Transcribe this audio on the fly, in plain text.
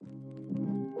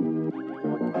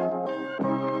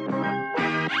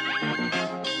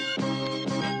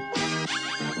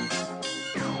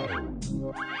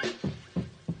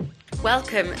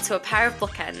Welcome to A Pair of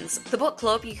Bookends, the book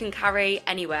club you can carry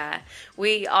anywhere.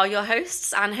 We are your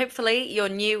hosts and hopefully your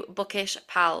new bookish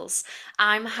pals.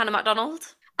 I'm Hannah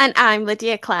MacDonald. And I'm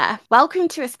Lydia Clare. Welcome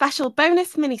to a special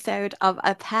bonus minisode of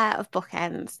A Pair of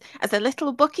Bookends as a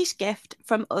little bookish gift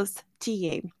from us to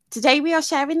you. Today we are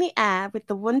sharing the air with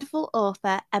the wonderful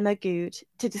author Emma Goude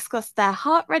to discuss their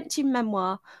heart-wrenching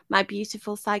memoir, My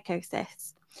Beautiful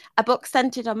Psychosis, a book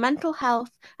centred on mental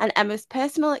health and Emma's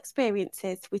personal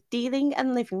experiences with dealing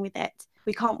and living with it.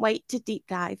 We can't wait to deep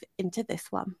dive into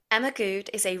this one. Emma Goude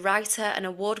is a writer and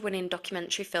award-winning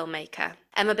documentary filmmaker.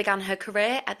 Emma began her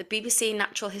career at the BBC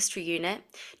Natural History Unit,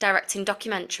 directing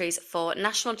documentaries for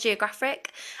National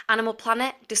Geographic, Animal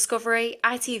Planet, Discovery,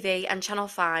 ITV and Channel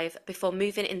 5 before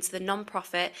moving into the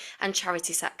non-profit and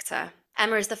charity sector.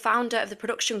 Emma is the founder of the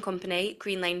production company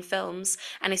Green Lane Films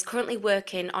and is currently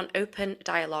working on Open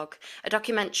Dialogue, a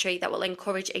documentary that will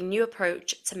encourage a new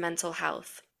approach to mental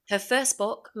health. Her first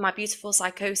book, My Beautiful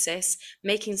Psychosis,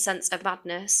 Making Sense of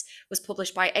Madness, was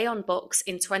published by Aeon Books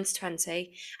in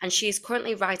 2020, and she is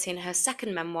currently writing her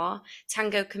second memoir,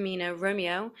 Tango Camino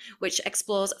Romeo, which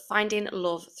explores finding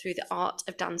love through the art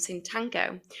of dancing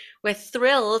tango. We're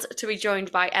thrilled to be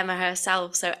joined by Emma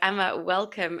herself, so Emma,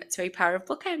 welcome to A Pair of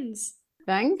Bookends.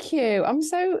 Thank you. I'm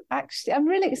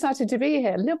really excited to be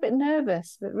here. A little bit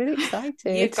nervous, but really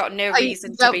excited. You've got no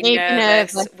reason to be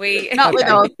nervous. Not with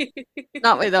us.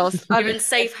 Not with us. You're in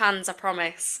safe hands, I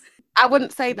promise. I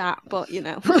wouldn't say that, but you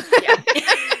know.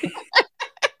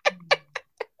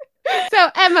 So,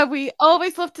 Emma, we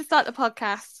always love to start the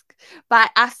podcast by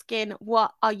asking,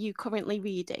 what are you currently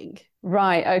reading?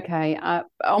 Right, okay.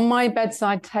 On my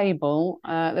bedside table,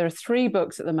 there are 3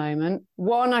 books at the moment.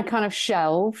 One I kind of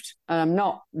shelved, and I'm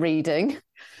not reading.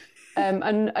 And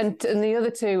the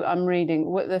other 2 I'm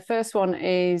reading. The first one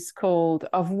is called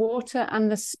Of Water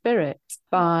and the Spirit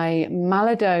by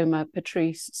Malidoma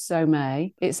Patrice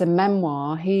Somé. It's a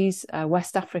memoir. He's a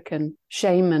West African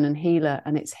shaman and healer,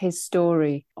 and it's his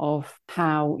story of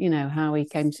how he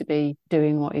came to be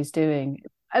doing what he's doing.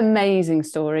 Amazing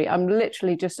story. I'm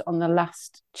literally just on the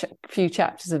last few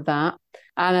chapters of that.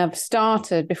 And I've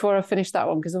started, before I finish that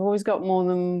one, because I've always got more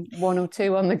than 1 or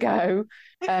 2 on the go,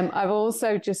 I've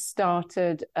also just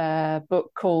started a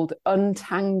book called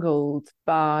Untangled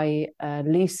by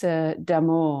Lisa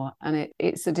Damour. And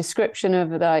it's a description of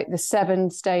the 7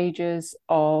 stages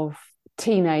of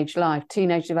teenage life,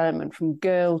 teenage development from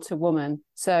girl to woman.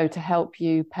 So to help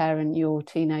you parent your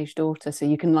teenage daughter, so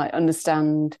you can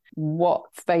understand what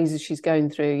phases she's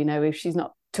going through. If she's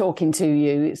not talking to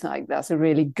you, it's like it's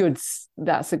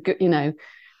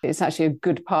actually a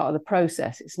good part of the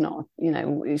process. It's not,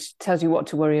 it tells you what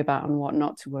to worry about and what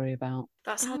not to worry about.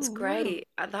 That sounds great.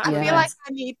 I feel like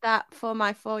I need that for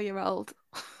my 4-year-old.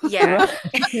 Yeah.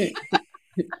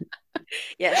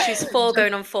 Yeah, she's 4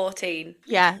 going on 14.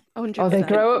 Yeah, 100%. Oh, they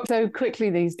grow up so quickly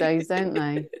these days, don't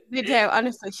they? They do,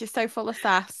 honestly. She's so full of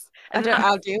sass. I don't know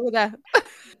how to deal with her.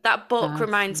 That book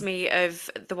reminds me of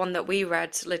the one that we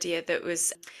read, Lydia,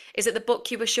 is it the book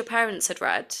You Wish Your Parents Had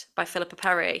Read by Philippa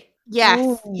Perry? Yes,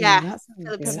 Ooh, yes.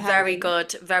 It's very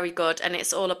good, very good. And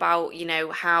it's all about,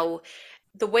 how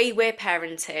the way we're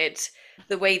parented,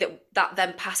 the way that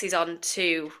then passes on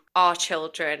to our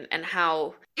children, and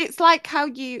how it's like how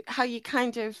you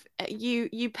kind of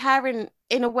you parent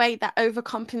in a way that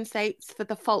overcompensates for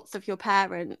the faults of your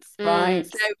parents. Right.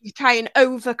 So you try and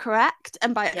overcorrect,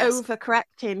 and by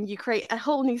overcorrecting you create a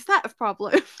whole new set of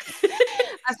problems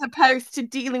as opposed to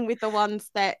dealing with the ones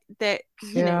that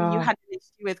you had an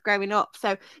issue with growing up.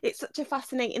 So it's such a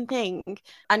fascinating thing.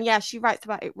 And yeah, she writes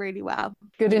about it really well.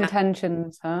 Good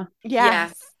intentions, huh? Yes.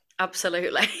 Yeah,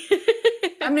 absolutely.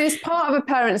 I mean, it's part of a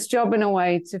parent's job in a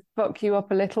way to fuck you up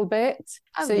a little bit.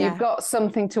 You've got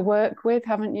something to work with,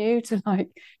 haven't you? To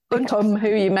become who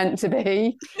you're meant to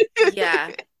be.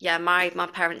 Yeah. My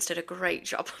parents did a great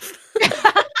job.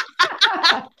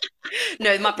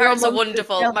 No, my parents are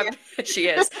wonderful. She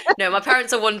is. No, my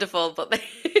parents are wonderful, but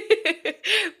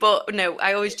no,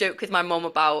 I always joke with my mum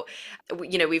about,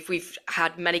 we've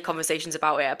had many conversations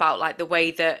about it, about the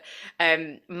way that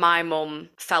my mum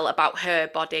felt about her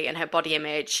body and her body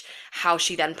image, how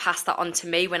she then passed that on to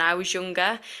me when I was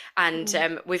younger. And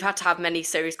we've had to have many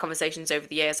serious conversations over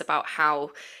the years about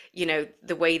how,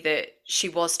 the way that she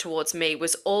was towards me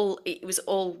was all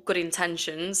good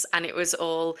intentions, and it was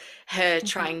all her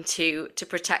trying to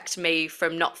protect me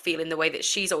from not feeling the way that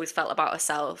she's always felt about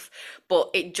herself. But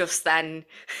it just then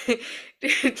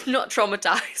not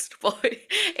traumatized, but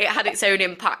it had its own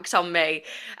impact on me.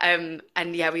 And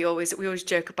yeah, we always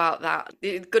joke about that.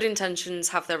 Good intentions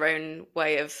have their own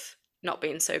way of not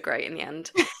being so great in the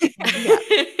end. Yeah.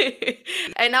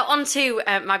 And now on to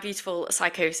My Beautiful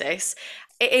Psychosis.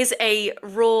 It is a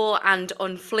raw and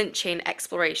unflinching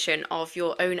exploration of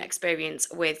your own experience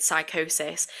with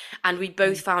psychosis, and we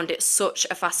both found it such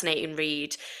a fascinating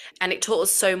read, and it taught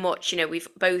us so much. You know, we've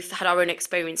both had our own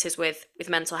experiences with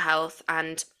mental health,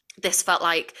 and this felt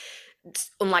like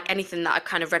unlike anything that I've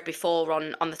kind of read before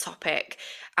on the topic.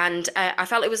 And I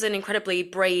felt it was an incredibly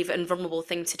brave and vulnerable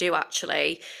thing to do,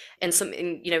 actually, and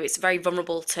something, you know, it's very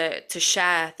vulnerable to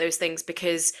share those things,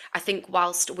 because I think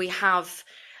whilst we have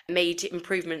made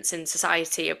improvements in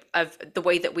society of the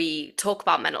way that we talk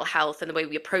about mental health and the way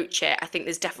we approach it, I think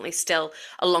there's definitely still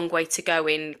a long way to go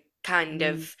in kind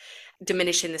of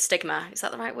diminishing the stigma. Is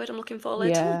that the right word I'm looking for,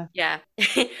 Lyd? Yeah.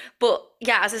 But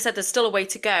yeah, as I said, there's still a way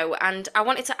to go. And I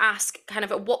wanted to ask, kind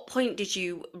of, at what point did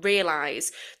you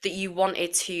realise that you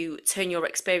wanted to turn your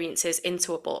experiences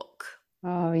into a book?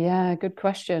 Oh yeah, good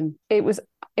question. It was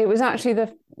actually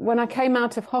when I came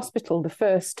out of hospital the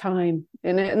first time,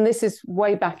 and this is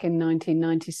way back in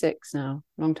 1996 now,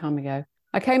 a long time ago.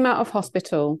 I came out of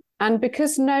hospital, and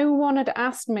because no one had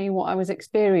asked me what I was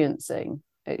experiencing,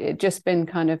 it just been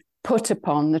kind of put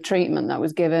upon the treatment that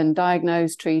was given,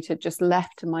 diagnosed, treated, just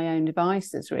left to my own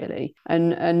devices, really.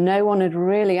 And no one had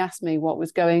really asked me what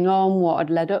was going on, what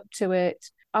had led up to it.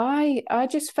 I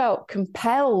just felt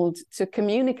compelled to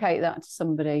communicate that to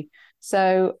somebody.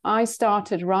 So I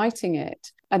started writing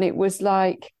it, and it was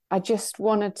like I just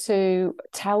wanted to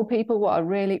tell people what a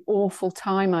really awful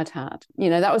time I'd had. You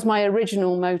know, that was my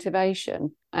original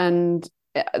motivation. And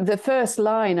the first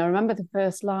line, I remember the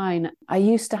first line, I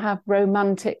used to have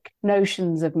romantic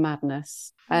notions of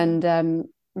madness. And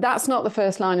that's not the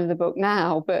first line of the book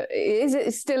now, but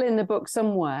it's still in the book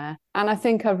somewhere. And I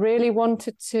think I really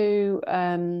wanted to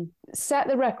set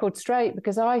the record straight,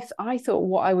 because I thought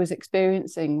what I was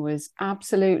experiencing was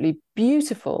absolutely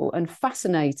beautiful and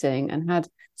fascinating and had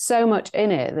so much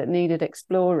in it that needed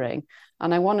exploring.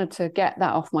 And I wanted to get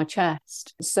that off my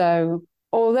chest. So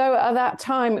although at that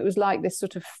time it was like this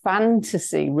sort of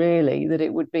fantasy, really, that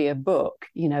it would be a book,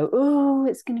 you know, oh,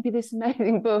 it's going to be this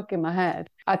amazing book in my head.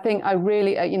 I think I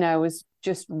really, you know, was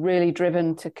just really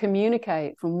driven to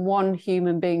communicate from one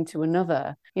human being to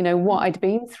another, you know, what I'd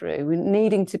been through, and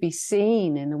needing to be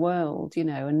seen in the world, you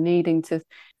know, and needing to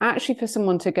actually for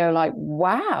someone to go like,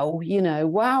 wow, you know,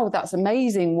 wow, that's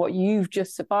amazing what you've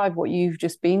just survived, what you've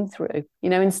just been through, you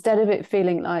know, instead of it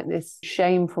feeling like this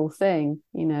shameful thing,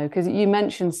 you know, because you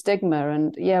mentioned stigma,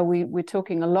 and yeah, we're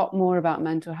talking a lot more about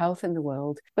mental health in the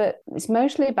world, but it's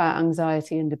mostly about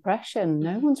anxiety and depression.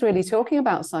 No one's really talking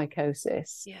about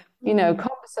psychosis. Yeah. You know,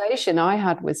 conversation I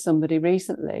had with somebody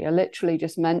recently, I literally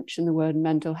just mentioned the word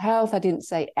mental health. I didn't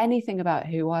say anything about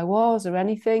who I was or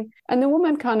anything. And the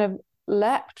woman kind of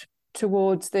leapt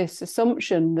towards this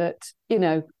assumption that, you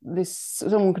know,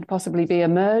 someone could possibly be a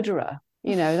murderer.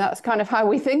 You know, that's kind of how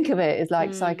we think of it, is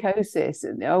like psychosis.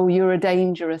 Oh, you're a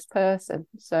dangerous person.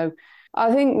 So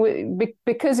I think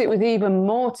because it was even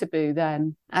more taboo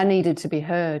then, I needed to be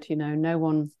heard. You know, no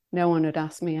one had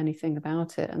asked me anything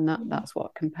about it, and that's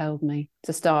what compelled me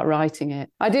to start writing it.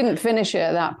 I didn't finish it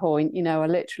at that point. You know, I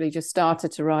literally just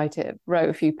started to write it, wrote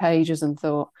a few pages and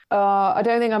thought, I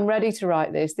don't think I'm ready to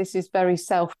write this. This is very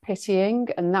self-pitying,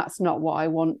 and that's not what I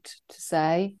want to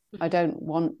say. I don't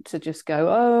want to just go,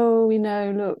 oh, you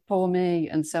know, look, poor me.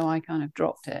 And so I kind of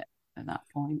dropped it at that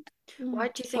point. Why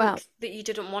do you think that you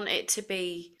didn't want it to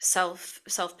be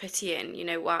self-pitying? You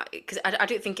know, why? Because I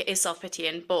don't think it is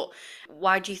self-pitying, but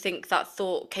why do you think that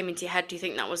thought came into your head? Do you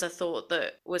think that was a thought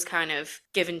that was kind of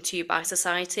given to you by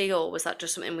society, or was that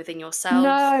just something within yourself?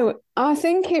 No, I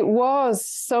think it was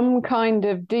some kind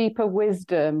of deeper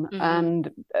wisdom and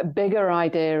a bigger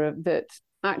idea of that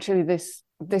actually this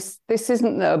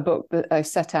isn't a book that I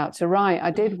set out to write. I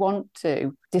did want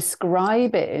to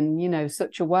describe it in, you know,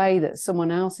 such a way that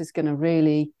someone else is going to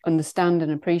really understand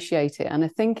and appreciate it. And I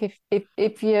think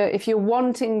if you're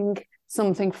wanting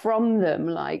something from them,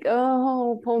 like,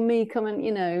 oh, poor me, come and,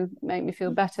 you know, make me feel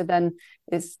better, then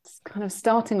it's kind of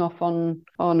starting off on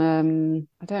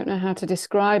I don't know how to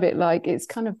describe it, like it's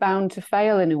kind of bound to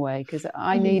fail in a way, because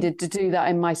I needed to do that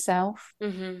in myself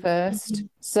first.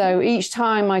 So each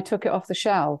time I took it off the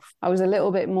shelf, I was a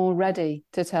little bit more ready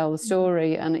to tell the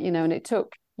story. And, you know, and it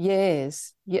took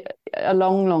years a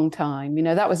long time.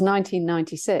 That was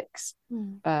 1996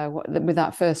 with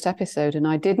that first episode, and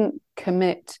I didn't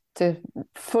commit to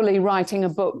fully writing a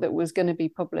book that was going to be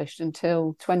published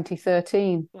until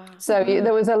 2013. Wow. So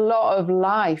there was a lot of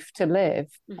life to live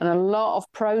and a lot of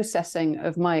processing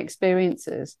of my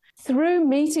experiences through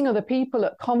meeting other people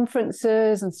at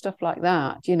conferences and stuff like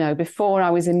that, before I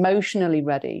was emotionally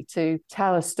ready to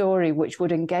tell a story which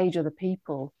would engage other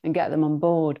people and get them on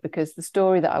board, because the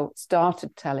story that I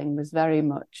started telling was very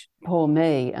much poor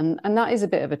me, and that is a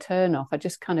bit of a turn off. I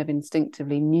just kind of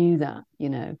instinctively knew that.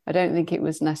 I don't think it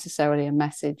was necessarily a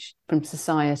message from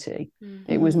society.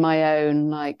 It was my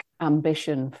own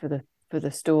ambition for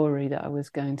the story that I was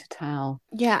going to tell.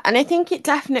 Yeah, and I think it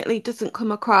definitely doesn't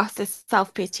come across as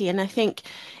self-pity, and I think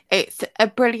it's a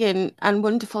brilliant and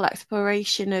wonderful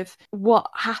exploration of what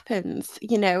happens,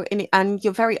 and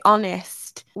you're very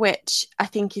honest, which I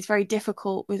think is very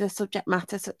difficult with a subject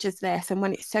matter such as this, and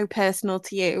when it's so personal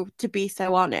to you, to be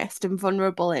so honest and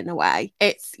vulnerable in a way.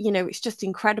 It's just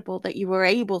incredible that you were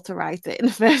able to write it in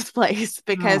the first place,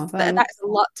 because that's a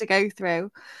lot to go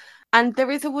through. And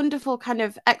there is a wonderful kind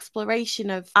of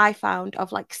exploration I found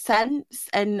of sense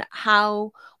and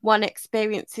how one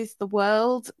experiences the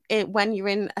world when you're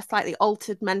in a slightly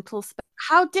altered mental space.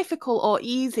 How difficult or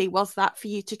easy was that for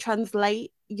you to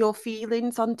translate your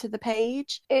feelings onto the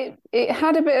page? It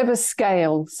had a bit of a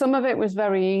scale. Some of it was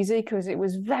very easy because it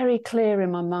was very clear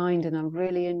in my mind and I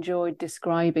really enjoyed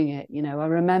describing it. I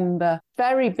remember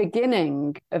very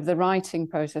beginning of the writing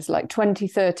process, like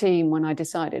 2013, when I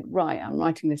decided, right, I'm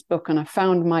writing this book and I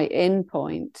found my in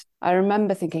point. I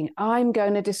remember thinking, I'm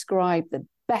going to describe the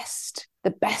best,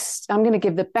 I'm going to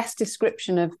give the best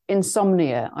description of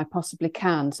insomnia I possibly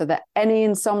can, so that any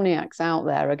insomniacs out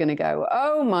there are going to go,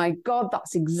 oh my God,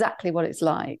 that's exactly what it's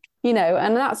like,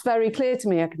 and that's very clear to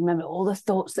me. I can remember all the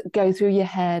thoughts that go through your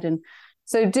head. And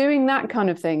so doing that kind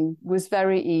of thing was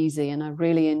very easy and I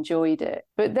really enjoyed it.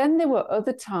 But then there were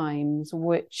other times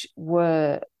which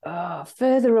were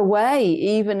further away,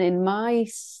 even in my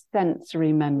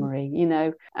sensory memory,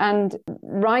 and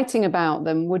writing about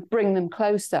them would bring them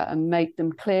closer and make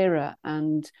them clearer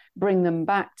and bring them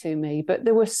back to me. But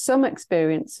there were some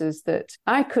experiences that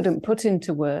I couldn't put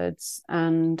into words,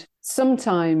 and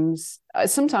sometimes I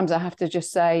have to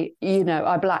just say,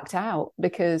 I blacked out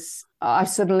because I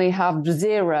suddenly have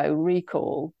zero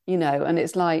recall, and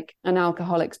it's like an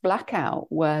alcoholic's blackout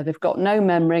where they've got no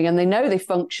memory and they know they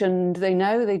functioned, they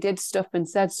know they did stuff and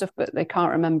said stuff, but they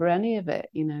can't remember any of it,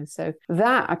 So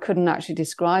that I couldn't actually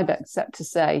describe except to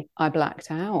say I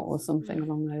blacked out or something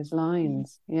along those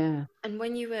lines. Yeah. And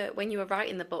when you were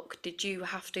writing the book, did you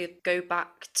have to go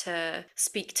back to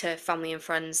speak to family and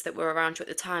friends that were around you at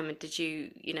the time? And did you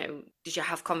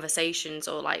have conversations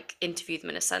or interview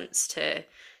them in a sense to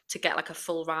get a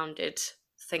full rounded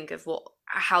thing of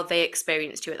how they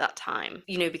experienced you at that time?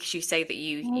 Because you say that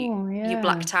you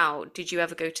blacked out. Did you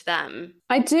ever go to them?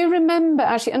 I do remember,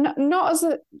 actually, and not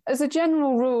as a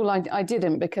general rule, I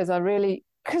didn't, because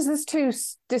there's two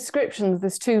descriptions,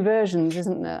 there's two versions,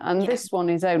 isn't there? And this one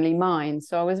is only mine.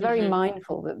 So I was very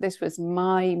mindful that this was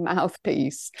my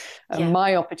mouthpiece and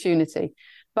my opportunity.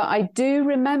 But I do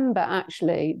remember,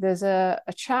 actually, there's a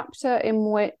chapter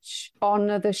in which, on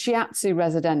the shiatsu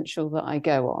residential that I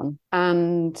go on,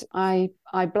 and I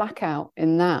black out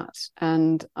in that.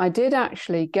 And I did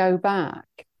actually go back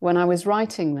when I was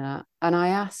writing that, and I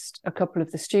asked a couple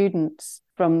of the students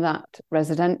from that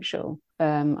residential,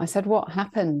 I said, what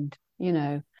happened?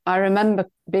 I remember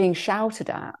being shouted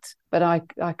at, but I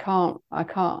can't,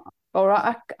 or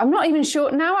I'm not even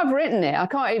sure. Now I've written it,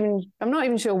 I'm not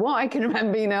even sure what I can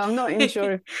remember, I'm not even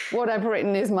sure if what I've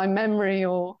written is my memory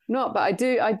or not. But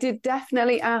I did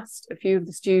definitely ask a few of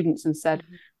the students and said,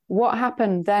 what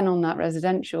happened then on that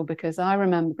residential? Because I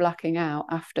remember blacking out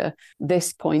after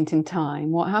this point in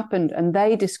time. What happened? And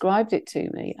they described it to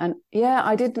me. And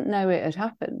I didn't know it had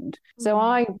happened. So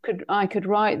I could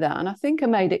write that. And I think I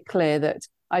made it clear that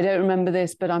I don't remember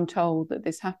this, but I'm told that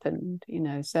this happened,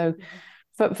 So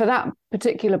for that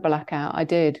particular blackout, I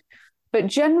did. But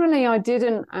generally, I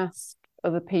didn't ask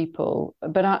other people.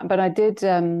 But I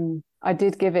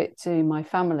did give it to my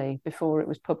family before it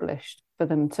was published for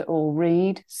them to all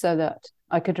read, so that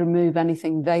I could remove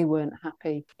anything they weren't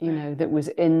happy, that was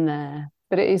in there.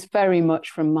 But it is very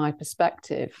much from my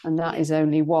perspective, and that is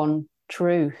only one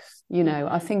truth.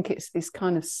 I think it's this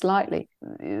kind of slightly,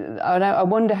 I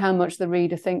wonder how much the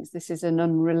reader thinks this is an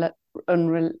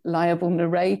unreliable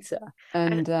narrator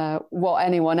and what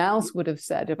anyone else would have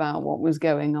said about what was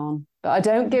going on. But I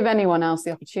don't give anyone else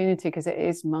the opportunity because it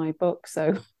is my book.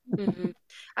 So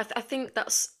I think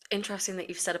that's interesting that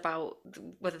you've said about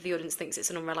whether the audience thinks it's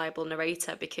an unreliable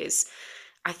narrator, because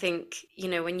I think,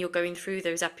 when you're going through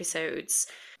those episodes,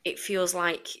 it feels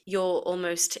like you're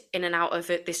almost in and out of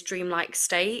this dreamlike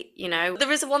state.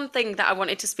 There is one thing that I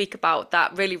wanted to speak about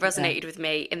that really resonated with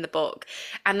me in the book,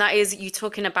 and that is you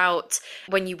talking about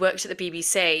when you worked at the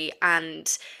BBC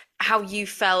and how you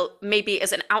felt maybe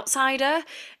as an outsider,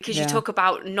 because you talk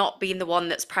about not being the one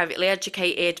that's privately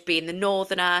educated, being the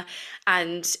northerner,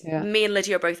 and me and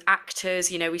Lydia are both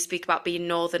actors. We speak about being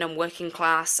northern and working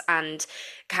class and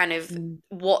kind of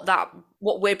what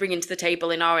we're bringing to the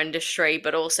table in our industry,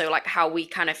 but also like how we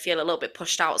kind of feel a little bit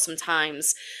pushed out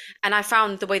sometimes. And I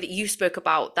found the way that you spoke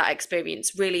about that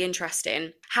experience really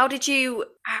interesting. How do you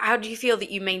feel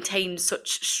that you maintained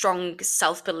such strong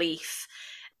self-belief,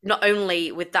 not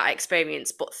only with that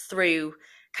experience, but through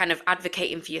kind of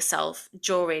advocating for yourself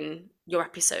during your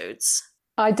episodes?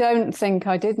 I don't think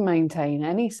I did maintain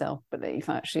any self-belief,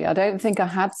 actually. I don't think I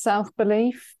had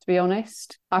self-belief, to be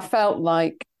honest. I felt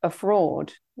like a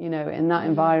fraud, in that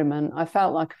environment. I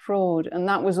felt like a fraud. And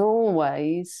that was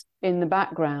always in the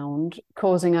background,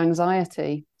 causing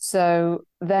anxiety. So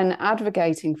then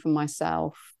advocating for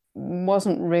myself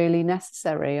wasn't really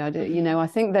necessary. I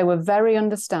think they were very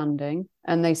understanding,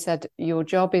 and they said, your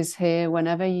job is here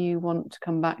whenever you want to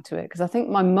come back to it. Because I think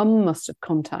my mum must have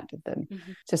contacted them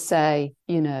to say,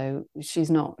 she's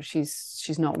not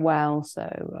well,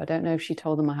 so I don't know if she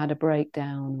told them I had a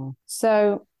breakdown.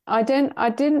 So I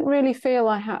didn't really feel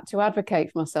I had to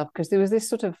advocate for myself, because there was this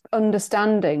sort of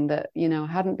understanding that I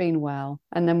hadn't been well.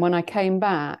 And then when I came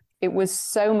back, it was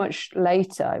so much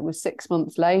later, it was 6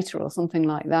 months later or something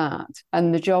like that.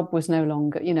 And the job was no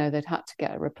longer, they'd had to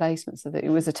get a replacement. So that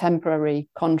it was a temporary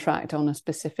contract on a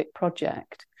specific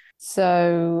project.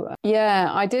 So,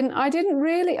 I didn't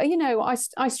really,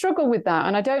 I struggle with that.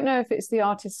 And I don't know if it's the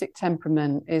artistic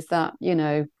temperament, is that,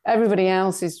 everybody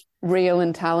else is real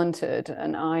and talented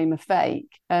and I'm a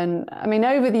fake. And I mean,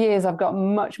 over the years, I've got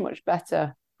much, much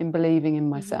better in believing in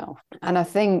myself. And I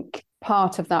think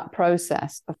part of that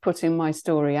process of putting my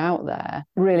story out there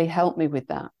really helped me with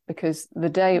that, because the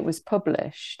day it was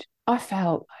published, I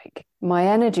felt like my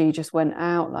energy just went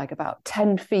out like about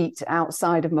 10 feet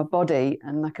outside of my body,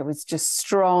 and like I was just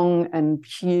strong and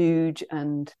huge,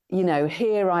 and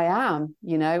here I am.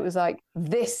 It was like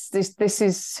this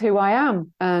is who I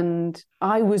am. And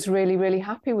I was really, really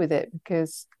happy with it,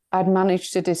 because I'd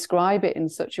managed to describe it in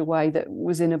such a way that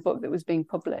was in a book that was being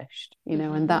published,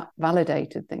 and that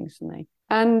validated things for me.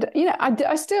 And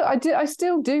I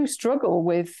still do struggle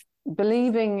with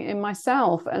believing in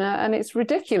myself, and it's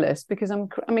ridiculous, because I'm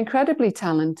incredibly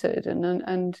talented,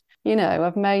 and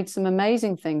I've made some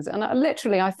amazing things. And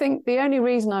I think the only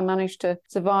reason I managed to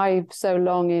survive so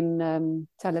long in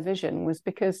television was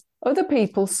because other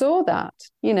people saw that.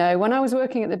 When I was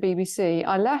working at the BBC,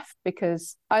 I left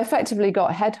because I effectively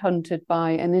got headhunted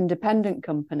by an independent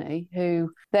company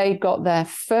who they'd got their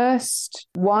first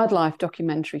wildlife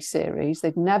documentary series.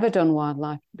 They'd never done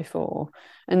wildlife before.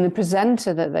 And the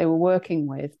presenter that they were working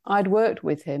with, I'd worked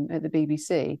with him at the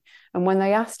BBC. And when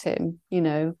they asked him,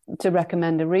 to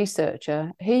recommend a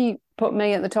researcher, he put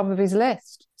me at the top of his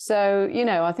list. So,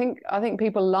 I think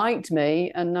people liked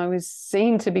me, and I was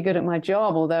seen to be good at my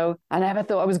job, although I never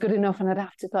thought I was good enough, and I'd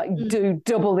have to do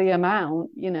double the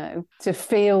amount, to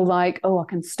feel like, oh, I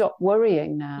can stop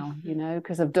worrying now,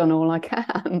 because I've done all I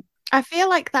can. I feel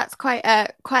like that's quite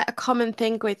a common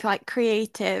thing with like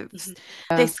creatives.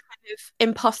 This kind of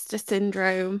imposter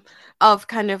syndrome of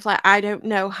kind of like, I don't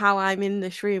know how I'm in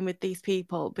this room with these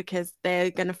people, because they're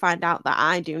going to find out that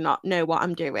I do not know what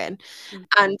I'm doing.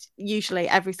 And usually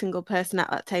every single person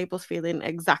at that table is feeling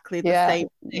exactly the same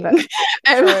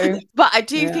thing. But I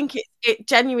do think it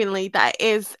genuinely, that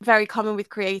is very common with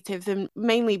creatives, and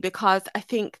mainly because I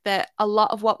think that a lot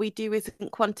of what we do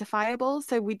isn't quantifiable.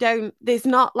 So there's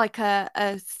not like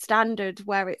a standard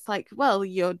where it's like, well,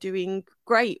 you're doing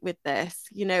great with this,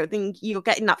 then you're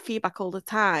getting that feedback all the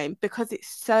time, because it's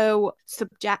so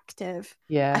subjective.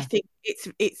 I think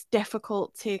it's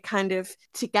difficult to kind of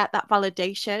to get that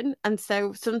validation. And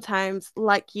so sometimes,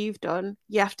 like you've done,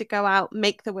 you have to go out,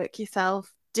 make the work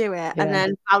yourself, do it, and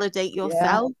then validate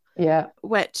yourself.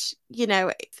 Which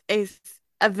is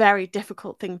a very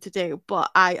difficult thing to do,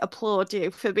 but I applaud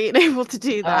you for being able to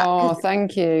do that. Oh,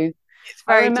 thank you.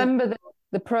 I remember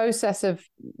the process of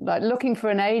like looking for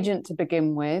an agent to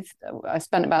begin with. I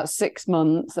spent about 6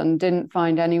 months and didn't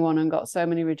find anyone, and got so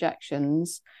many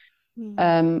rejections.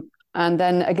 And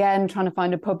then again, trying to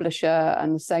find a publisher,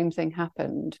 and the same thing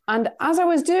happened. And as I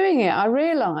was doing it, I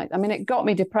realized, I mean, it got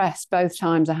me depressed both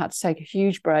times. I had to take a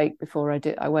huge break before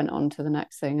I went on to the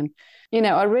next thing. And,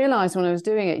 I realized when I was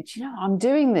doing it, I'm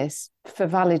doing this for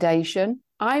validation.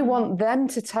 I want them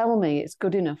to tell me it's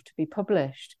good enough to be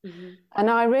published. Mm-hmm. And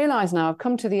I realise now I've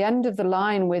come to the end of the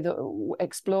line with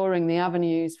exploring the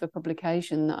avenues for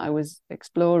publication that I was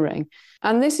exploring.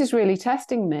 And this is really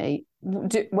testing me,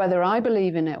 whether I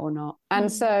believe in it or not.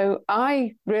 And so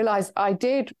I realised I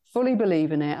did fully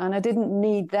believe in it, and I didn't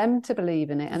need them to believe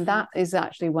in it. And that is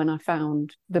actually when I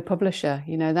found the publisher.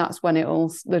 That's when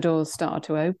the doors started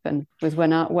to open, was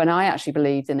when I actually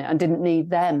believed in it and didn't need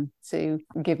them to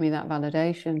give me that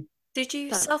validation. Did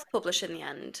you self-publish in the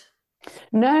end?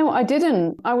 No, I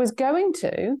didn't. I was going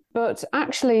to, but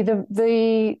actually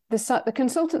the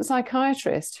consultant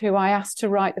psychiatrist who I asked to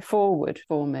write the foreword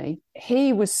for me,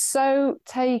 he was so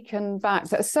taken back,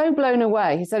 so blown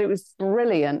away. He said it was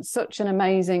brilliant, such an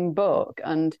amazing book,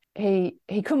 and he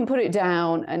couldn't put it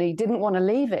down, and he didn't want to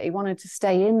leave it. He wanted to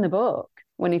stay in the book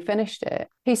when he finished it.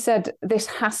 He said, this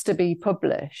has to be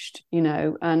published,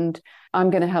 and I'm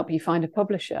going to help you find a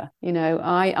publisher.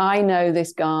 I know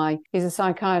this guy. He's a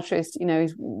psychiatrist,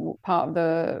 he's part of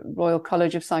the Royal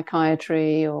College of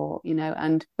Psychiatry,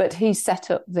 but he set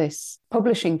up this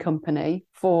publishing company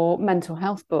for mental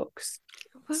health books.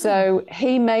 So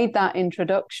he made that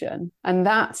introduction, and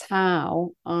that's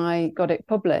how I got it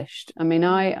published. I mean,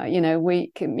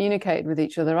 we communicated with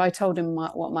each other. I told him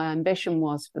what my ambition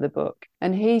was for the book,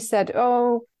 and he said,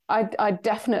 "Oh, I'd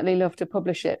definitely love to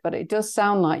publish it, but it does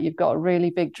sound like you've got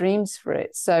really big dreams for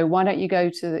it. So why don't you go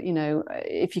to,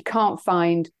 if you can't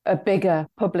find a bigger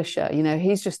publisher,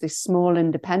 he's just this small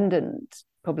independent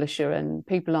publisher, and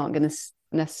people aren't going to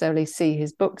necessarily see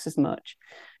his books as much."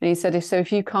 And he said,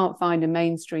 if you can't find a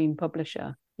mainstream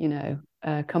publisher,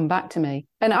 come back to me.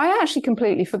 And I actually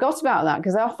completely forgot about that,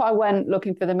 because off I went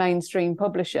looking for the mainstream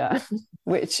publisher,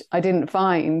 which I didn't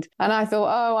find. And I thought,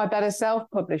 oh, I better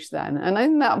self-publish then. And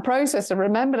in that process, I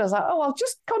remembered, I was like, oh, I'll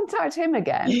just contact him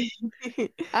again.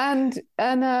 and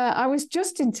I was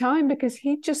just in time, because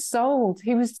he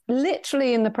was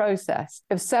literally in the process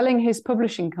of selling his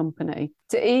publishing company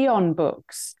to Eon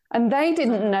Books. And they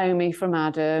didn't know me from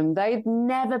Adam. They'd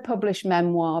never published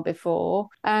memoir before.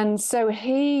 And so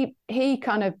he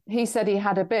said he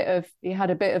had a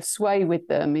bit of sway with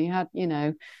them. He had,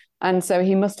 and so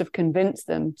he must have convinced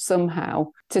them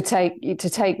somehow to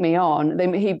take me on.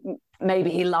 Maybe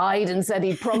he lied and said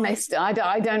he promised. I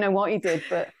don't know what he did,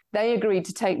 but they agreed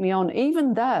to take me on,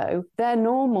 even though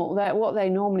what they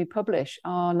normally publish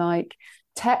are like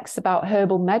texts about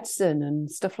herbal medicine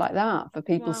and stuff like that for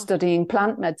people studying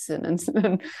plant medicine,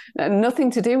 and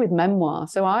nothing to do with memoir.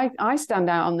 So I stand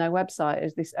out on their website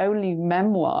as this only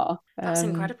memoir. That's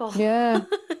incredible.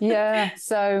 Yeah.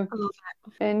 So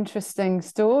interesting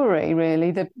story,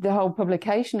 really, the whole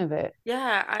publication of it.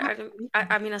 Yeah,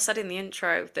 I mean, I said in the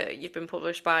intro that you've been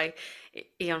published by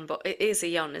Eon, but it is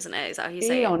Eon, isn't it? Is that how you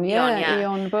say Eon, it? Yeah,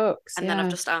 Eon Books. And then I've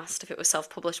just asked if it was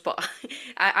self-published, but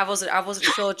I wasn't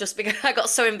sure, just because I got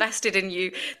so invested in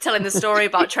you telling the story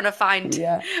about trying to find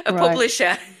a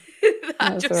publisher.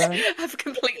 I've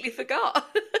completely forgot.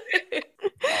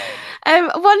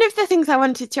 One of the things I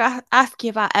wanted to ask you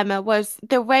about, Emma, was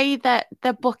the way that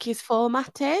the book is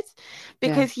formatted,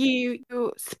 because you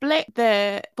split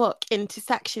the book into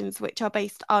sections which are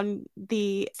based on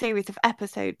the series of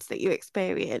episodes that you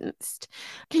experienced.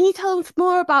 Can you tell us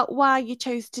more about why you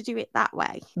chose to do it that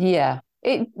way? Yeah,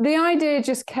 the idea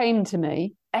just came to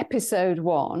me. Episode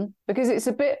 1, because it's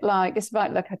about like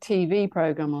a TV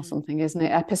program or something, isn't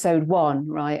it? Episode 1,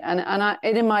 right? And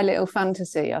in my little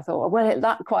fantasy, I thought, well,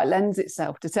 that quite lends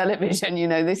itself to television.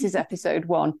 This is episode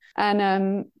 1,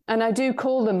 and I do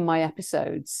call them my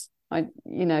episodes.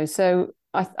 So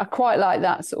I quite like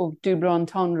that sort of double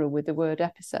entendre with the word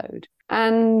episode.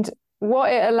 And what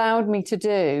it allowed me to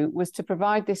do was to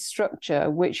provide this structure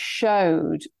which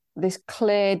showed this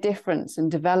clear difference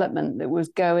and development that was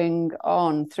going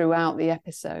on throughout the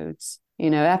episodes.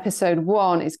 Episode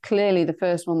 1 is clearly the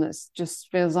first one that just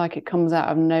feels like it comes out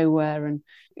of nowhere, and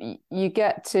you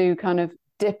get to kind of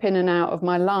dip in and out of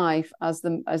my life as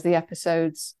the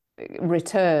episodes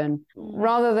return,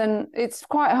 rather than, it's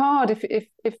quite hard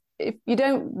if you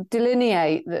don't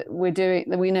delineate that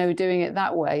we know doing it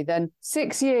that way, then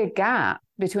 6-year gap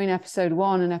between episode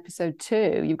 1 and episode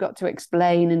 2, you've got to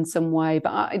explain in some way,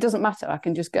 but it doesn't matter. I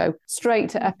can just go straight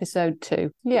to episode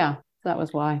 2. Yeah, that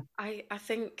was why. I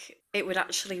think it would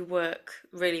actually work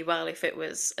really well if it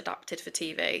was adapted for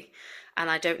TV,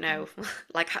 and I don't know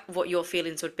like what your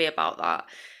feelings would be about that,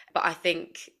 but I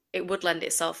think it would lend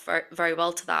itself very, very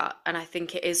well to that. And I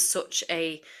think it is such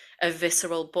a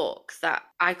visceral book that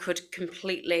I could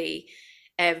completely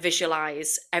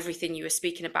visualize everything you were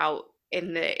speaking about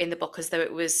in the book as though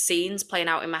it was scenes playing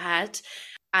out in my head.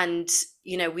 And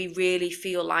we really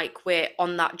feel like we're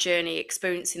on that journey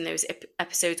experiencing those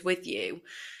episodes with you.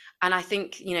 And I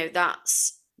think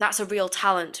that's a real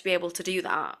talent to be able to do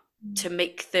that, to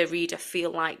make the reader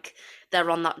feel like they're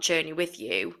on that journey with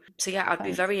you. So yeah, I'd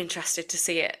be very interested to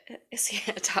see it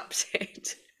adapted.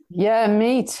 Yeah,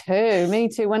 me too.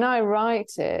 When I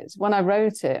wrote it,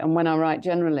 and when I write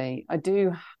generally, I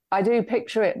do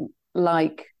picture it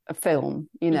like a film.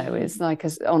 It's like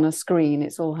on a screen.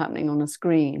 It's all happening on a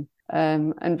screen.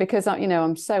 And because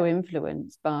I'm so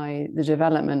influenced by the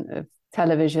development of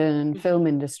television and film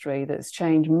industry that's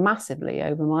changed massively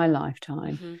over my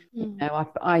lifetime.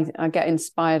 I get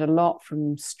inspired a lot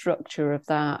from structure of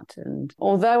that. And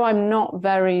although I'm not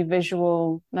very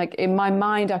visual, like in my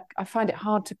mind, I find it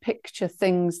hard to picture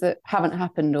things that haven't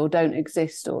happened or don't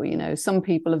exist, or some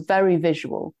people are very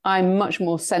visual. I'm much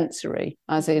more sensory,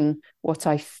 as in what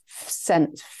I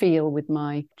feel with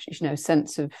my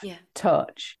sense of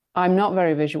touch. I'm not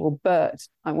very visual, but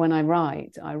when I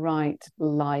write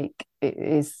like it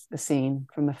is a scene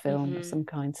from a film of some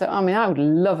kind. So, I mean, I would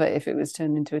love it if it was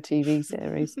turned into a TV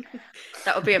series.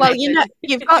 That would be amazing. Well,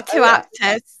 you've got two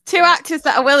actors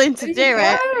that are willing to do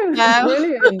it.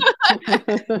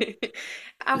 Brilliant.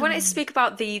 I wanted to speak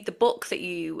about the book that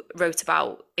you wrote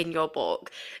about in your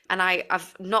book, and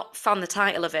I've not found the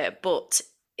title of it, but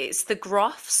it's the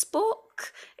Groff's book.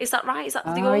 Is that right? Is that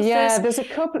the authors? Yeah, there's a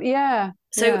couple. Yeah.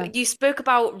 So you spoke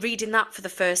about reading that for the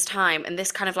first time, and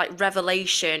this kind of like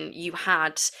revelation you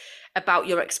had about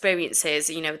your experiences,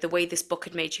 the way this book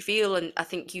had made you feel. And I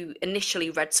think you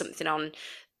initially read something on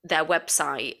their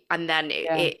website, and then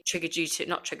it triggered you to,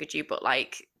 not triggered you, but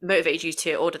like motivated you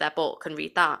to order their book and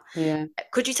read that. Yeah.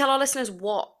 Could you tell our listeners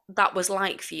what that was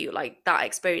like for you, like that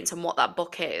experience, and what that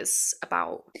book is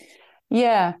about?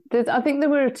 Yeah, I think there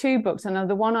were two books, and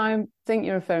the one I think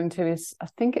you're referring to is, I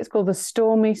think it's called The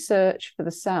Stormy Search for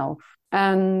the Self.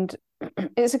 And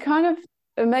it's a kind of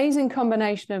amazing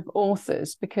combination of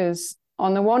authors, because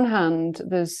on the one hand,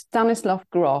 there's Stanislav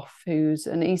Grof, who's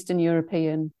an Eastern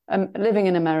European living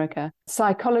in America,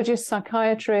 psychologist,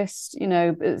 psychiatrist.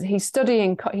 He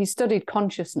studied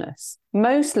consciousness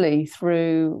mostly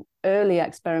through early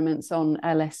experiments on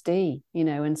LSD,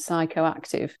 and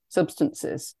psychoactive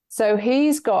substances. So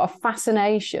he's got a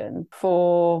fascination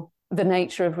for the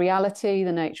nature of reality,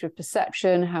 the nature of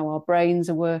perception, how our brains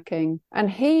are working.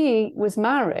 And he was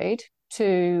married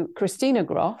to Christina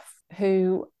Grof,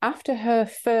 who, after her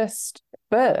first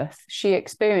birth, she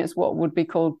experienced what would be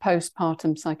called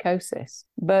postpartum psychosis.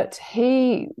 But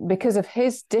he, because of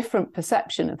his different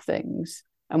perception of things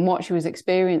and what she was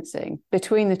experiencing,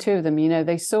 between the two of them,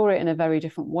 they saw it in a very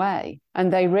different way.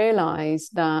 And they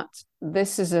realized that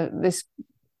this is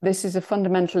a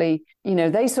fundamentally,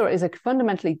 they saw it as a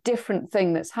fundamentally different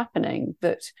thing that's happening,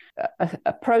 that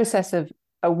a process of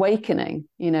awakening,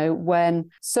 when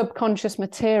subconscious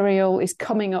material is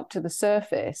coming up to the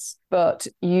surface, but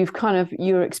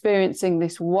you're experiencing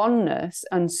this oneness.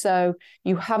 And so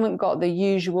you haven't got the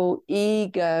usual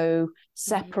ego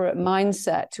separate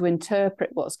mindset to interpret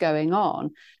what's going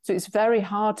on. So it's very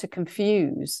hard to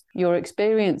confuse your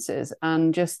experiences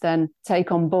and just then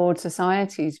take on board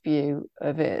society's view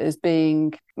of it as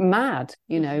being mad,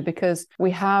 because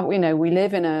we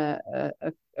live in a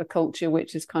culture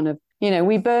which is kind of,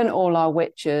 we burn all our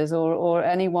witches, or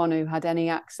anyone who had any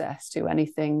access to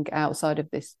anything outside of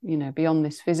this, beyond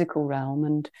this physical realm.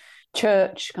 And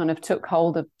church kind of took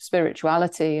hold of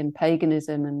spirituality and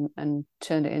paganism and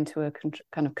turned it into a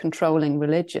kind of controlling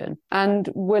religion. And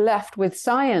we're left with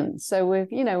science. So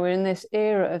we're in this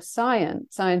era of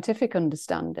scientific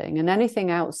understanding, and anything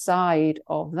outside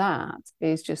of that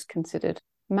is just considered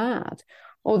mad.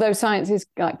 Although science is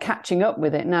like catching up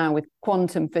with it now, with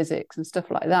quantum physics and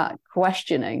stuff like that,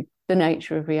 questioning the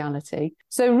nature of reality.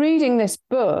 So reading this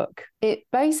book, it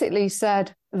basically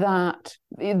said that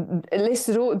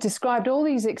it described all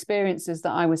these experiences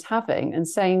that I was having, and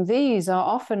saying these are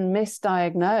often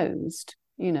misdiagnosed,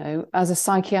 as a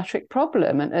psychiatric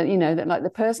problem, and that like the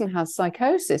person has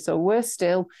psychosis, or worse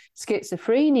still,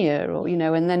 schizophrenia, or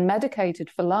and then medicated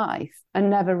for life and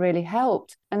never really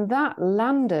helped. And that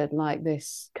landed like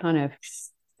this kind of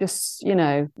just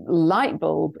light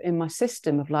bulb in my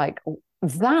system of like,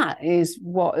 that is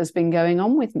what has been going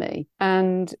on with me.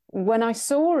 And when I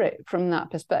saw it from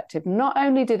that perspective, not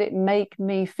only did it make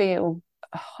me feel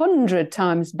 100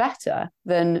 times better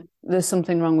than there's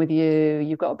something wrong with you,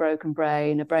 you've got a broken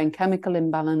brain, a brain chemical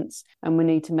imbalance, and we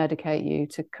need to medicate you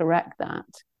to correct that.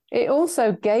 It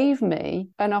also gave me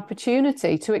an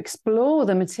opportunity to explore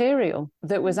the material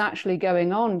that was actually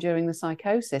going on during the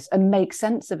psychosis and make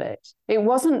sense of it. It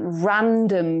wasn't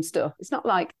random stuff. It's not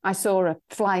like I saw a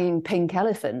flying pink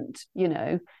elephant, you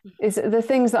know. It's the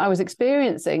things that I was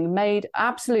experiencing made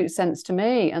absolute sense to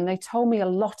me, and they told me a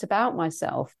lot about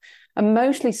myself, and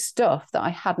mostly stuff that I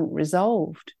hadn't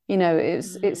resolved. You know,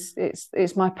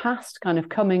 it's my past kind of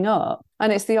coming up,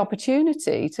 and it's the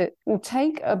opportunity to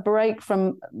take a break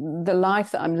from the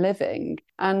life that I'm living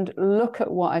and look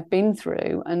at what I've been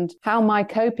through and how my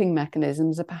coping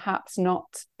mechanisms are perhaps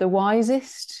not the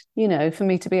wisest, you know, for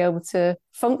me to be able to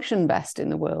function best in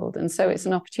the world. And so it's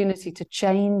an opportunity to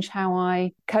change how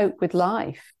I cope with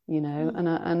life, you know,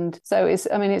 and so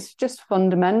it's just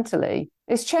fundamentally,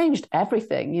 it's changed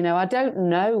everything. You know, I don't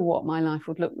know what my life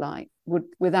would look like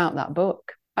without that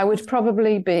book. I would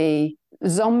probably be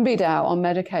zombied out on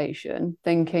medication,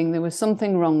 thinking there was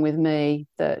something wrong with me,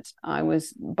 that I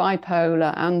was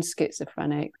bipolar and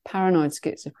schizophrenic, paranoid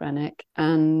schizophrenic,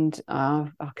 and I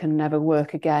can never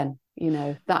work again. You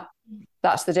know,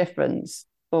 that's the difference.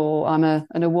 Or I'm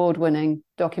an award-winning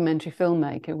documentary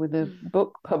filmmaker with a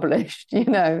book published. You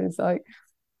know, it's like,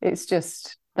 it's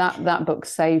just that book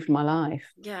saved my life.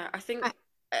 Yeah, I think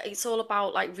it's all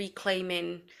about like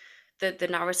reclaiming the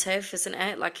narrative, isn't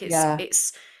it? Like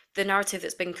it's the narrative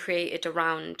that's been created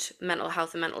around mental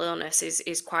health and mental illness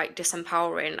is quite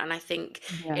disempowering, and I think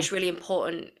it's really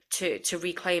important to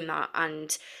reclaim that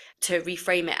and to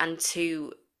reframe it, and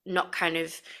to not kind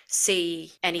of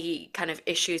see any kind of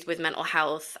issues with mental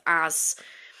health as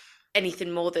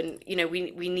anything more than, you know,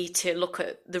 we need to look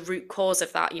at the root cause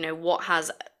of that. You know, what has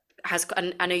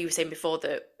and I know you were saying before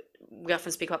that we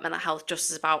often speak about mental health just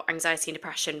as about anxiety and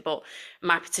depression, but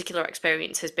my particular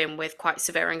experience has been with quite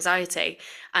severe anxiety.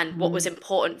 And what was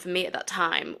important for me at that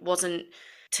time wasn't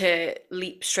to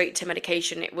leap straight to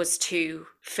medication. It was to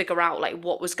figure out like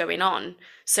what was going on.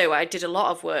 So I did a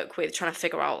lot of work with trying to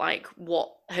figure out like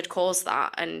what had caused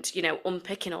that, and, you know,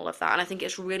 unpicking all of that. And I think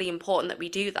it's really important that we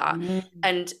do that.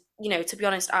 And, you know, to be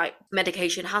honest,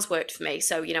 medication has worked for me.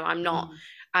 So, you know, I'm not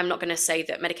going to say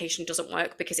that medication doesn't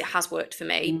work, because it has worked for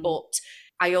me. But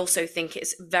I also think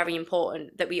it's very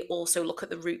important that we also look at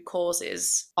the root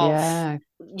causes of,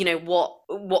 you know,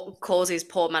 what causes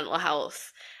poor mental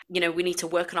health. You know, we need to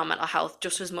work on our mental health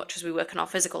just as much as we work on our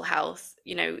physical health.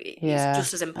 You know, it's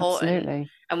just as important. Absolutely.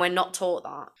 And we're not taught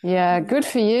that. Yeah, good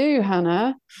for you,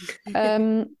 Hannah.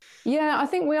 I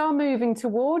think we are moving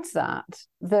towards that,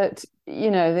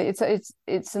 you know,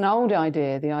 it's an old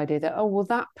idea, the idea that, oh, well,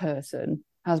 that person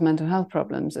has mental health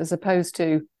problems, as opposed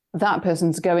to that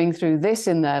person's going through this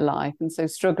in their life and so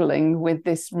struggling with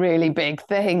this really big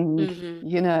thing.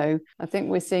 You know, I think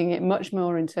we're seeing it much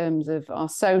more in terms of our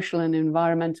social and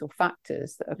environmental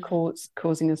factors that are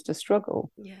causing us to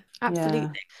struggle. Yeah,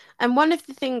 absolutely. And one of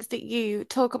the things that you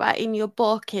talk about in your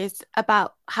book is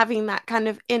about having that kind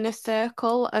of inner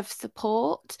circle of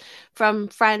support from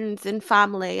friends and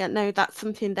family. I know that's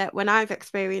something that when I've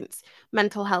experienced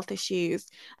mental health issues,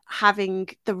 having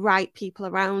the right people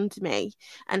around me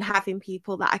and having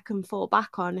people that I can fall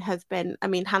back on has been, I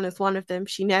mean, Hannah's one of them,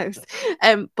 she knows,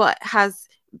 but has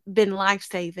been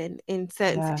life-saving in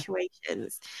certain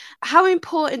situations. How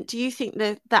important do you think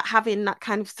that having that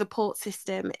kind of support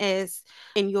system is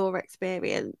in your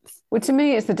experience? Well, to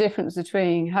me, it's the difference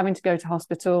between having to go to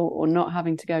hospital or not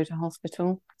having to go to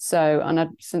hospital. So,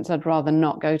 since I'd rather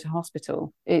not go to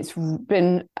hospital, it's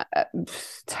been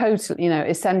totally, you know,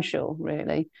 essential,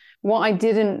 really. What I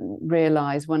didn't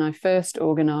realise when I first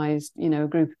organised, you know, a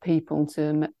group of people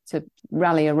to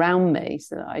rally around me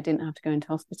so that I didn't have to go into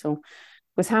hospital,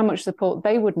 was how much support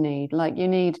they would need. Like, you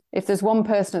need, if there's one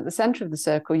person at the centre of the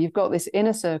circle, you've got this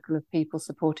inner circle of people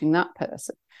supporting that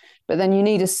person, but then you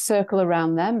need a circle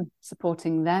around them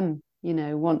supporting them, you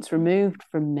know, once removed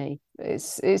from me.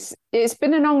 It's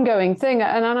been an ongoing thing,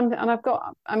 I've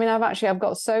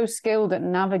got so skilled at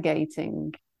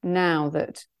navigating now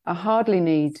that I hardly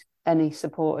need any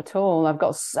support at all. I've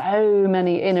got so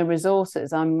many inner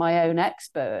resources. I'm my own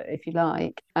expert, if you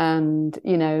like. And,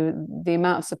 you know, the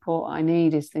amount of support I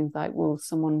need is things like, well,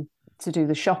 someone to do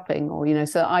the shopping, or, you know,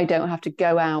 so I don't have to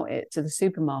go out to the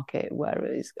supermarket where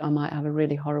I might have a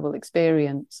really horrible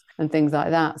experience and things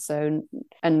like that. So,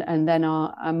 and then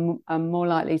I'm more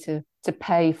likely to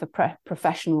pay for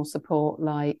professional support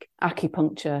like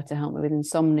acupuncture to help me with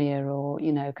insomnia, or,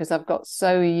 you know, because I've got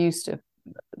so used to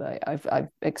I've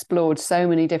explored so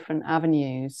many different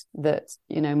avenues that,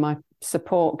 my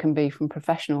support can be from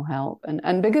professional help.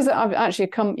 And because I've actually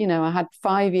come, I had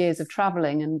 5 years of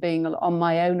traveling and being on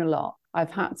my own a lot,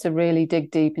 I've had to really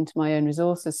dig deep into my own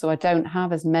resources. So I don't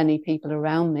have as many people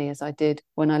around me as I did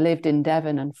when I lived in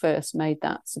Devon and first made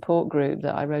that support group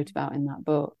that I wrote about in that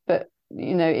book. But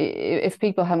if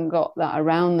people haven't got that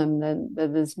around them, then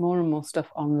there's more and more stuff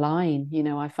online.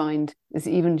 I find there's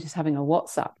even just having a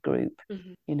WhatsApp group,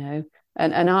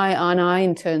 and I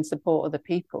in turn support other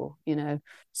people,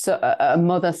 so a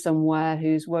mother somewhere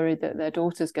who's worried that their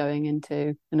daughter's going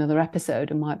into another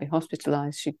episode and might be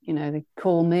hospitalized, they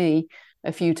call me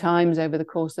a few times over the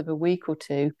course of a week or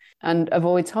two and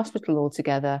avoids hospital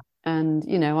altogether. And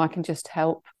I can just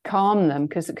help calm them,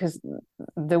 because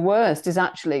the worst is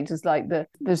actually just like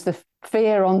there's the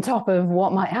fear on top of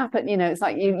what might happen. It's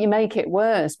like you make it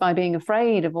worse by being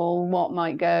afraid of all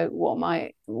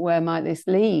where might this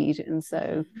lead. And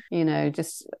so I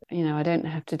don't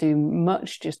have to do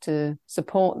much just to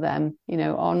support them,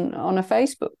 on a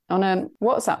Facebook, on a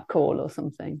WhatsApp call or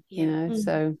something.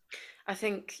 So I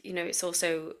think it's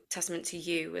also testament to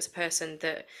you as a person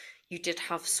that you did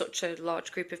have such a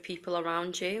large group of people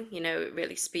around you. It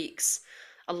really speaks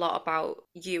a lot about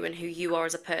you and who you are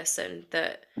as a person,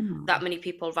 that many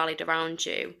people rallied around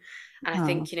you. And I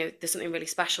think, there's something really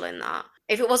special in that.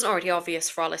 If it wasn't already obvious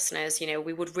for our listeners,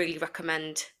 we would really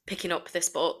recommend picking up this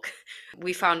book.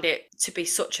 We found it to be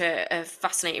such a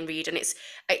fascinating read, and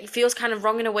it feels kind of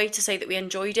wrong in a way to say that we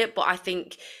enjoyed it, but I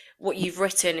think what you've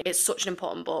written is such an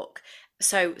important book.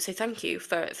 So thank you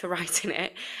for writing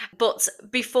it. But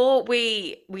before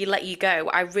we let you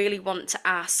go, I really want to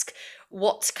ask,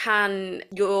 what can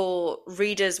your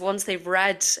readers, once they've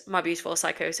read My Beautiful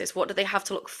Psychosis, what do they have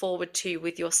to look forward to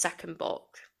with your second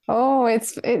book? Oh,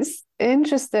 it's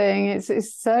interesting.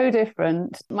 It's so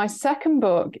different. My second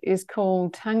book is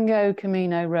called Tango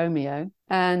Camino Romeo.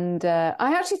 And I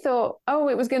actually thought,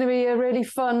 it was going to be a really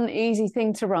fun, easy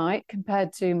thing to write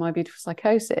compared to My Beautiful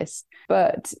Psychosis.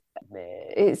 But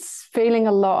it's feeling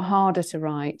a lot harder to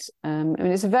write.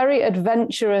 It's a very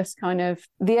adventurous kind of,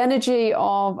 the energy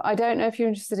of, I don't know if you're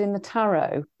interested in the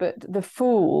tarot, but the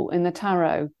Fool in the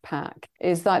tarot pack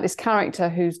is like this character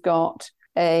who's got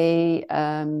he's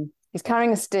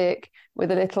carrying a stick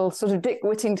with a little sort of Dick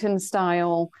Whittington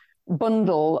style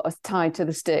bundle tied to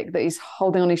the stick that he's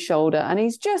holding on his shoulder, and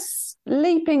he's just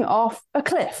leaping off a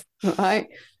cliff, right?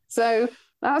 So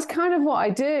that's kind of what I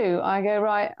do. I go,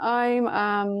 right,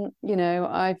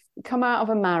 I've come out of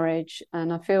a marriage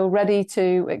and I feel ready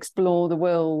to explore the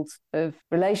world of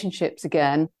relationships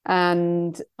again.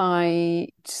 And I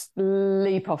just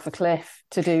leap off a cliff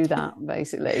to do that,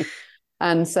 basically.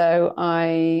 And so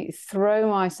I throw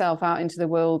myself out into the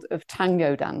world of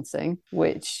tango dancing,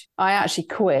 which I actually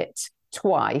quit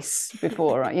twice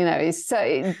before.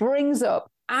 It brings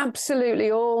up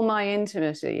absolutely all my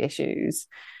intimacy issues,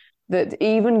 that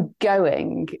even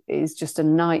going is just a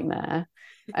nightmare.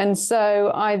 And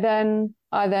so I then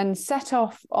set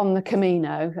off on the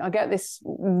Camino. I get this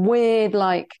weird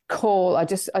call. I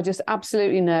just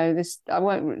absolutely know this. I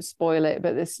won't spoil it,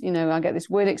 but this, I get this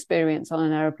weird experience on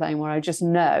an airplane where I just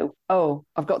know,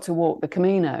 I've got to walk the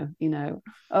Camino,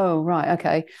 oh, right.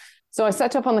 Okay. So I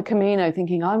set up on the Camino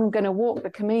thinking I'm going to walk the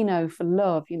Camino for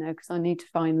love, because I need to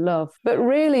find love. But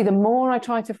really, the more I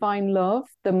try to find love,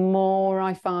 the more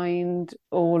I find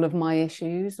all of my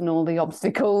issues and all the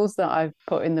obstacles that I've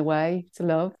put in the way to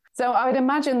love. So I would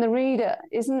imagine the reader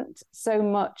isn't so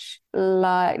much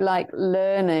like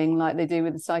learning like they do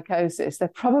with the Psychosis.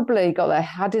 They've probably got their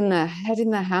head in their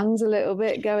hands a little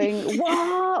bit, going,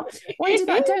 "What?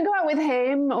 Don't go out with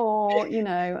him," or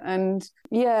And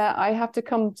yeah, I have to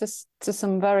come to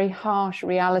some very harsh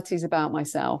realities about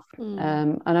myself,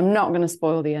 and I'm not going to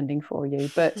spoil the ending for you,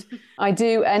 but I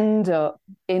do end up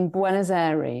in Buenos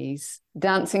Aires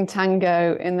dancing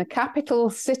tango in the capital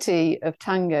city of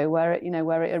tango, where it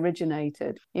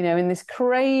originated, in this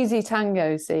crazy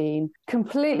tango scene,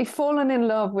 completely fallen in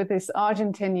love with this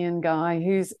Argentinian guy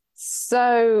who's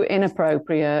so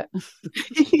inappropriate.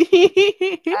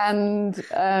 And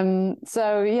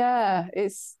so yeah,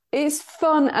 it's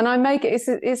fun, and I make it.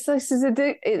 It's as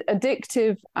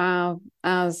addictive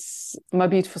as My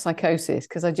Beautiful Psychosis,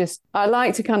 because I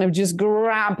like to kind of just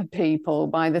grab people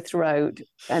by the throat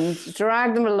and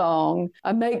drag them along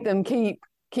and make them keep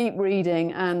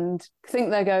reading and think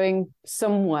they're going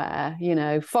somewhere,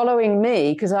 following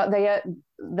me, because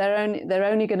they're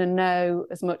only going to know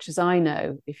as much as I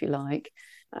know, if you like.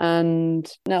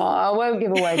 And no, I won't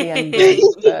give away the ending,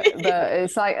 but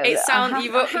it's like it sounds.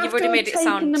 You've already made it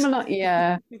sound.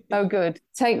 Yeah. Oh, good.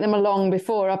 Take them along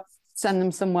before I send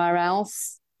them somewhere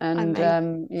else. And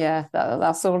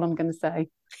that's all I'm going to say.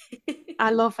 I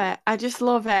love it. I just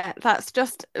love it. That's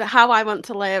just how I want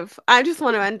to live. I just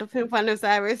want to end up in Buenos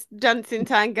Aires dancing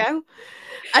tango.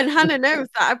 And Hannah knows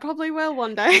that I probably will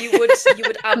one day. You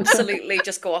would absolutely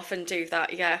just go off and do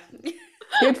that, yeah.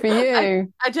 Good for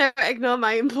you. I don't ignore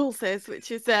my impulses, which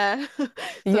is sometimes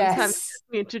gets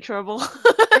me into trouble.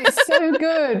 It's so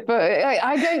good, but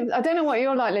I don't know what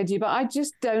you're like, Lydia, but I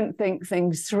just don't think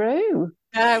things through.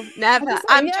 No, never. Do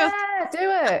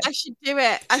it. I should do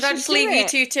it. Should I just leave you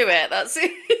two to it? That's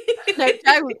it. No,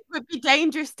 don't. It would be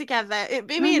dangerous together. It'd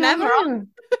be me and Emma on.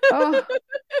 Oh,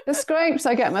 the scrapes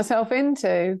I get myself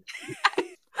into.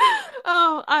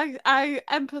 Oh, I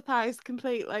empathise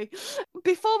completely.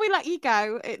 Before we let you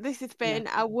go, this has been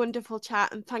a wonderful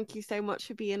chat, and thank you so much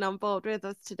for being on board with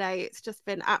us today. It's just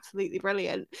been absolutely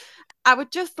brilliant. I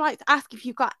would just like to ask if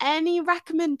you've got any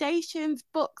recommendations,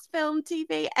 books, film,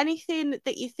 TV, anything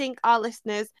that you think our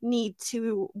listeners need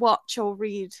to watch or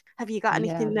read. Have you got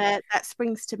anything that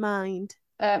springs to mind?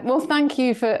 Well, thank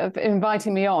you for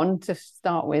inviting me on to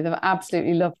start with. I've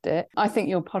absolutely loved it. I think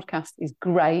your podcast is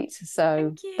great.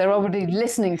 So they're already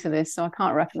listening to this, so I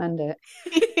can't recommend it.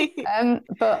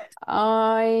 But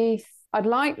I'd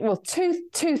like,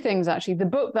 two things actually. The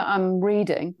book that I'm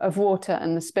reading, Of Water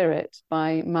and the Spirit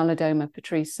by Malidoma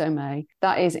Patrice Somé,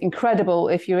 that is incredible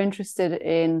if you're interested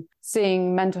in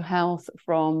seeing mental health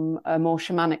from a more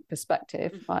shamanic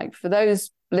perspective. Like for those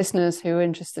listeners who are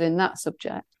interested in that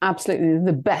subject, absolutely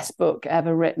the best book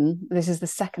ever written. This is the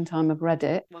second time I've read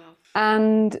it. Wow.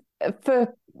 And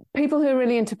for people who are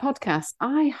really into podcasts,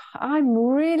 I'm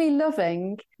really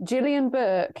loving Gillian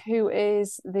Burke, who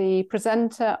is the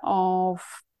presenter of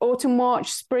Autumn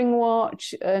Watch, Spring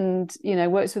Watch, and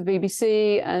works with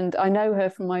BBC, and I know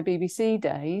her from my BBC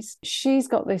days. She's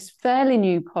got this fairly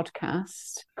new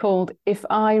podcast called If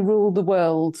I Rule the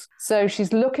World. So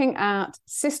she's looking at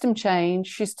system change.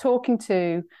 She's talking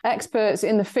to experts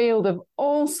in the field of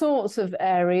all sorts of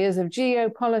areas of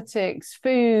geopolitics,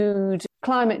 food,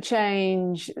 climate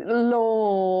change,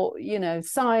 law,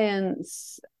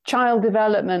 science, child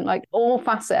development, like all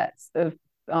facets of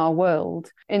our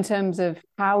world in terms of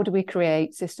how do we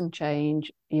create system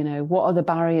change, what are the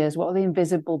barriers, what are the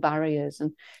invisible barriers.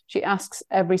 And she asks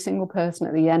every single person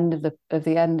at the end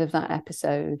of that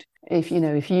episode, if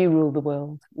you rule the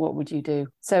world, what would you do?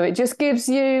 So it just gives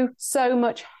you so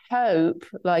much hope.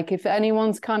 Like if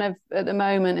anyone's kind of at the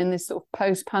moment in this sort of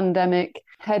post-pandemic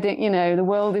heading, the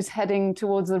world is heading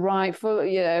towards the right, full,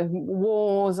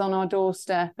 wars on our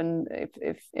doorstep, and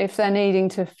if they're needing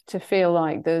to feel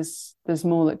like there's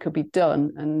more that could be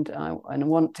done, and I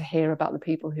want to hear about the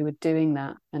people who are doing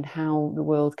that and how the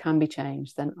world can be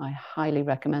changed, then I highly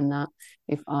recommend that.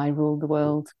 If I Rule the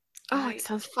World. Oh, it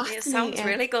sounds fascinating. It sounds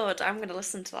really good. I'm going to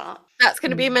listen to that. That's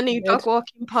going to be my new dog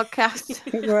walking podcast.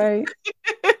 Great.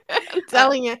 I'm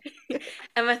telling you.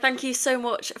 Emma, thank you so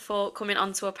much for coming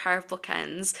on to A Pair of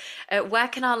Bookends. Where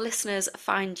can our listeners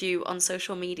find you on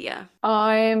social media?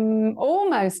 I'm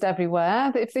almost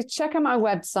everywhere. If they check out my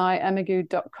website,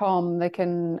 emmagoude.com, they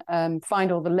can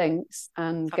find all the links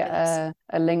and get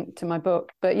a link to my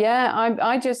book. But yeah,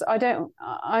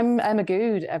 I'm Emma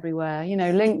Goude everywhere,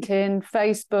 LinkedIn,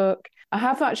 Facebook. I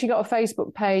have actually got a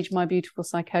Facebook page, My Beautiful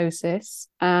Psychosis,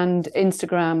 and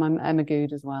Instagram, I'm Emma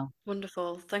Goude as well.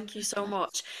 Wonderful. Thank you so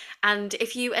much. And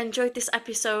if you enjoyed this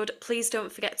episode, please don't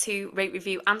forget to rate,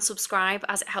 review and subscribe,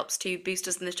 as it helps to boost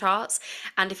us in the charts.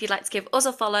 And if you'd like to give us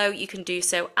a follow, you can do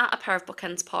so at A Pair of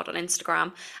Bookends Pod on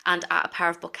Instagram and at A Pair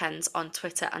of Bookends on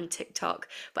Twitter and TikTok.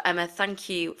 But Emma, thank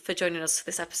you for joining us for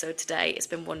this episode today. It's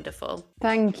been wonderful.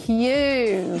 Thank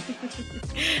you.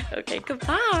 Okay,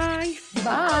 goodbye.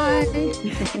 Bye.